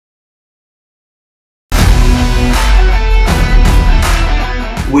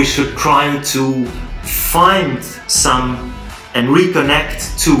we should try to find some and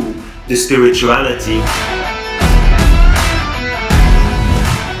reconnect to the spirituality.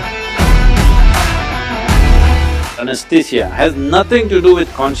 Anesthesia has nothing to do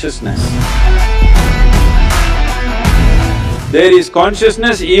with consciousness. There is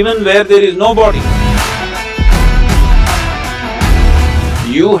consciousness even where there is no body.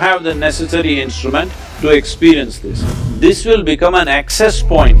 You have the necessary instrument to experience this. This will become an access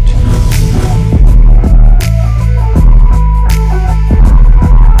point.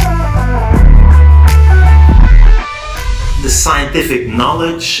 The scientific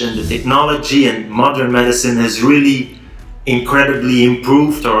knowledge and the technology and modern medicine has really incredibly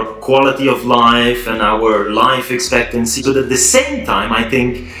improved our quality of life and our life expectancy. But at the same time, I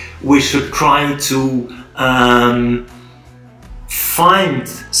think we should try to find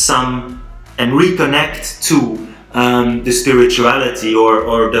some and reconnect to the spirituality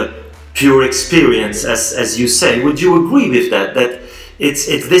or the pure experience, as you say. Would you agree with that? That it's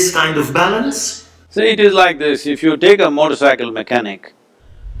this kind of balance? See, it is like this, if you take a motorcycle mechanic,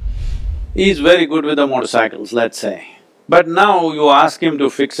 he is very good with the motorcycles, let's say. But now you ask him to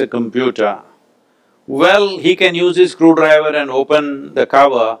fix a computer, well, he can use his screwdriver and open the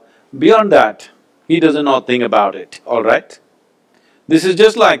cover. Beyond that, he doesn't know a thing about it, all right? This is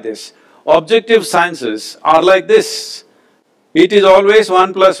just like this. Objective sciences are like this. It is always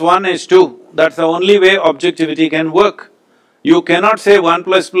 1 + 1 is 2. That's the only way objectivity can work. You cannot say 1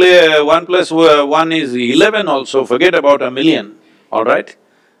 + 1 is 11 also, forget about a million, all right?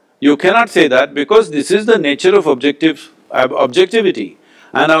 You cannot say that because this is the nature of objectivity.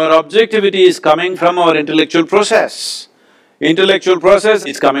 And our objectivity is coming from our intellectual process. Intellectual process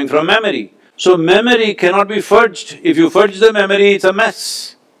is coming from memory. So memory cannot be fudged. If you fudge the memory, it's a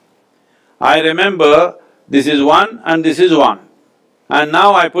mess. I remember this is 1 and this is 1. And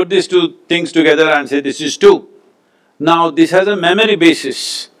now I put these two things together and say this is 2. Now this has a memory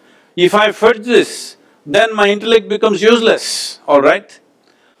basis. If I fudge this, then my intellect becomes useless, all right?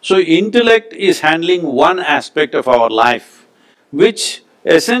 So intellect is handling one aspect of our life, which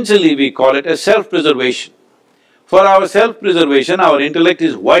essentially we call it as self-preservation. For our self-preservation, our intellect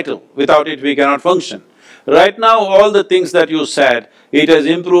is vital, without it we cannot function. Right now, all the things that you said, it has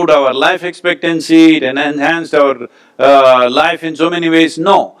improved our life expectancy, it enhanced our life in so many ways.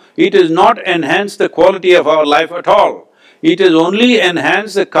 No, it has not enhanced the quality of our life at all. It has only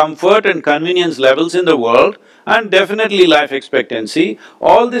enhanced the comfort and convenience levels in the world and definitely life expectancy.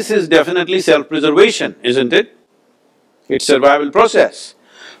 All this is definitely self-preservation, isn't it? It's survival process.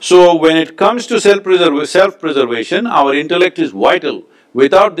 So when it comes to self-preservation, our intellect is vital.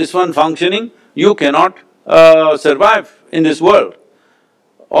 Without this one functioning, you cannot survive in this world.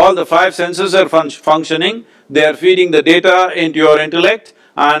 All the 5 senses are functioning, they are feeding the data into your intellect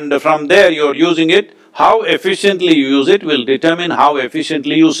and from there you're using it. How efficiently you use it will determine how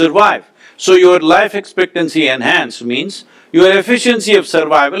efficiently you survive. So your life expectancy enhanced means your efficiency of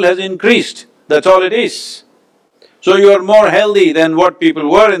survival has increased, that's all it is. So you are more healthy than what people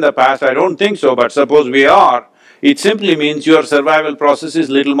were in the past, I don't think so, but suppose we are, it simply means your survival process is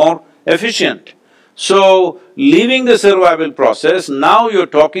little more efficient. So, leaving the survival process, now you're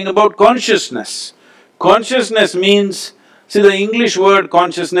talking about consciousness. Consciousness means… see, the English word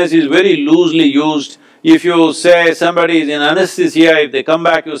consciousness is very loosely used. If you say somebody is in anesthesia, if they come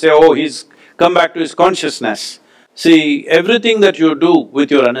back, you say, oh, he's come back to his consciousness. See, everything that you do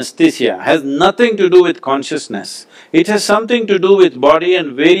with your anesthesia has nothing to do with consciousness. It has something to do with body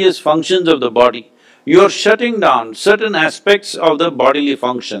and various functions of the body. You're shutting down certain aspects of the bodily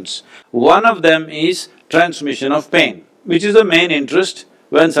functions. One of them is transmission of pain, which is the main interest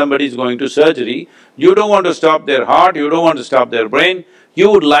when somebody is going to surgery. You don't want to stop their heart, you don't want to stop their brain,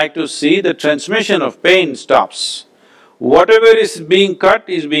 you would like to see the transmission of pain stops. Whatever is being cut,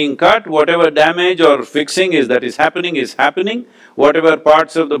 whatever damage or fixing is happening, whatever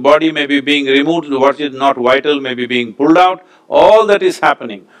parts of the body may be being removed, what is not vital may be being pulled out, all that is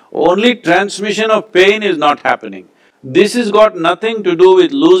happening. Only transmission of pain is not happening. This has got nothing to do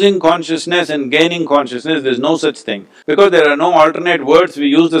with losing consciousness and gaining consciousness, there's no such thing. Because there are no alternate words, we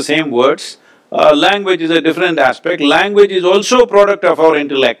use the same words. Language is a different aspect, language is also a product of our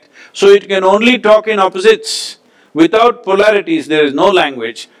intellect. So it can only talk in opposites. Without polarities, there is no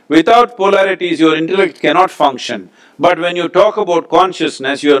language. Without polarities, your intellect cannot function. But when you talk about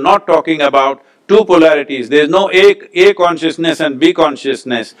consciousness, you are not talking about two polarities. There is no A consciousness and B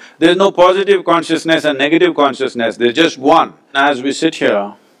consciousness. There is no positive consciousness and negative consciousness, there is just one. As we sit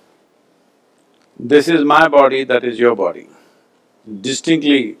here, this is my body, that is your body,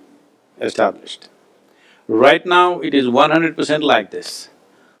 distinctly established. Right now, it is 100% like this.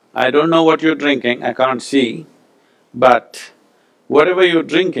 I don't know what you're drinking, I can't see, but whatever you're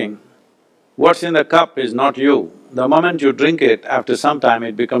drinking, what's in the cup is not you. The moment you drink it, after some time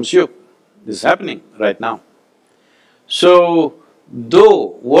it becomes you. This is happening right now. So,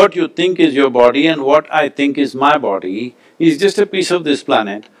 though what you think is your body and what I think is my body is just a piece of this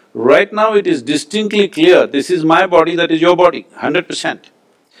planet, right now it is distinctly clear, this is my body, that is your body, 100%.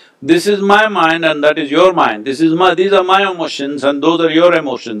 This is my mind and that is your mind, these are my emotions and those are your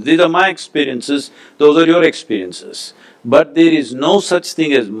emotions, these are my experiences, those are your experiences. But there is no such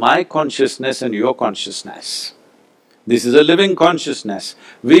thing as my consciousness and your consciousness. This is a living consciousness.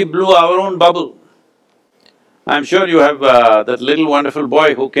 We blew our own bubble. I'm sure you have that little wonderful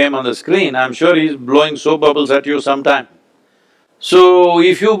boy who came on the screen, I'm sure he's blowing soap bubbles at you sometime. So,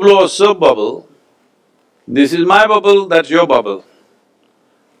 if you blow a soap bubble, this is my bubble, that's your bubble.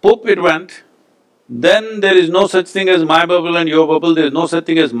 Poop it went, then there is no such thing as my bubble and your bubble, there is no such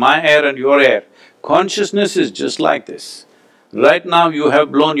thing as my air and your air. Consciousness is just like this. Right now you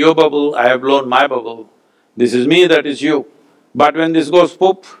have blown your bubble, I have blown my bubble. This is me, that is you. But when this goes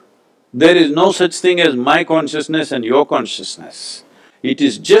poop, there is no such thing as my consciousness and your consciousness. It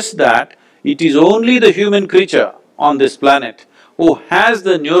is just that it is only the human creature on this planet who has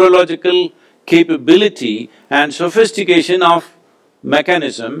the neurological capability and sophistication of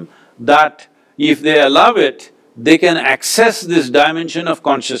mechanism that if they allow it, they can access this dimension of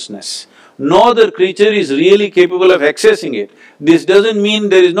consciousness. No other creature is really capable of accessing it. This doesn't mean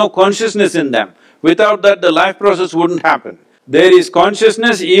there is no consciousness in them. Without that, the life process wouldn't happen. There is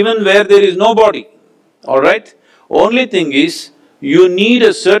consciousness even where there is no body, all right? Only thing is, you need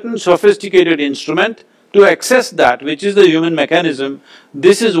a certain sophisticated instrument to access that, which is the human mechanism.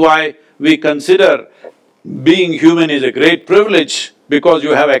 This is why we consider being human is a great privilege, because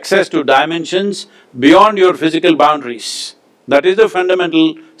you have access to dimensions beyond your physical boundaries. That is the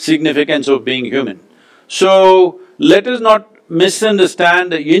fundamental significance of being human. So, let us not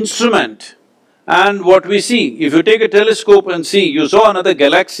misunderstand the instrument and what we see. If you take a telescope and see, you saw another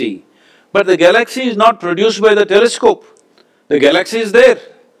galaxy, but the galaxy is not produced by the telescope. The galaxy is there.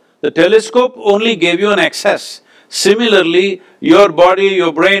 The telescope only gave you an access. Similarly, your body,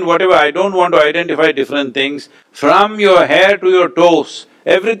 your brain, whatever, I don't want to identify different things, from your hair to your toes,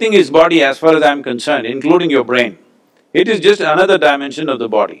 everything is body as far as I'm concerned, including your brain. It is just another dimension of the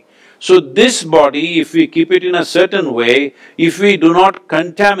body. So this body, if we keep it in a certain way, if we do not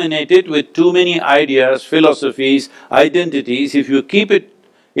contaminate it with too many ideas, philosophies, identities, if you keep it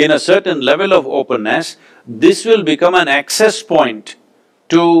in a certain level of openness, this will become an access point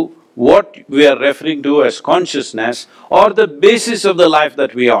to what we are referring to as consciousness or the basis of the life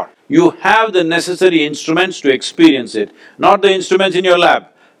that we are. You have the necessary instruments to experience it, not the instruments in your lab.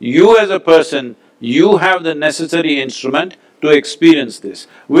 You as a person, you have the necessary instrument to experience this.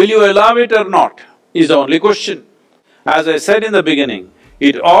 Will you allow it or not, is the only question. As I said in the beginning,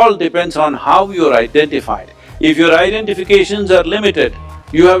 it all depends on how you're identified. If your identifications are limited,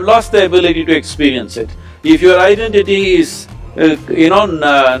 you have lost the ability to experience it. If your identity is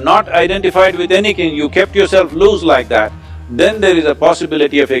not identified with anything, you kept yourself loose like that, then there is a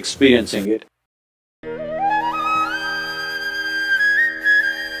possibility of experiencing it.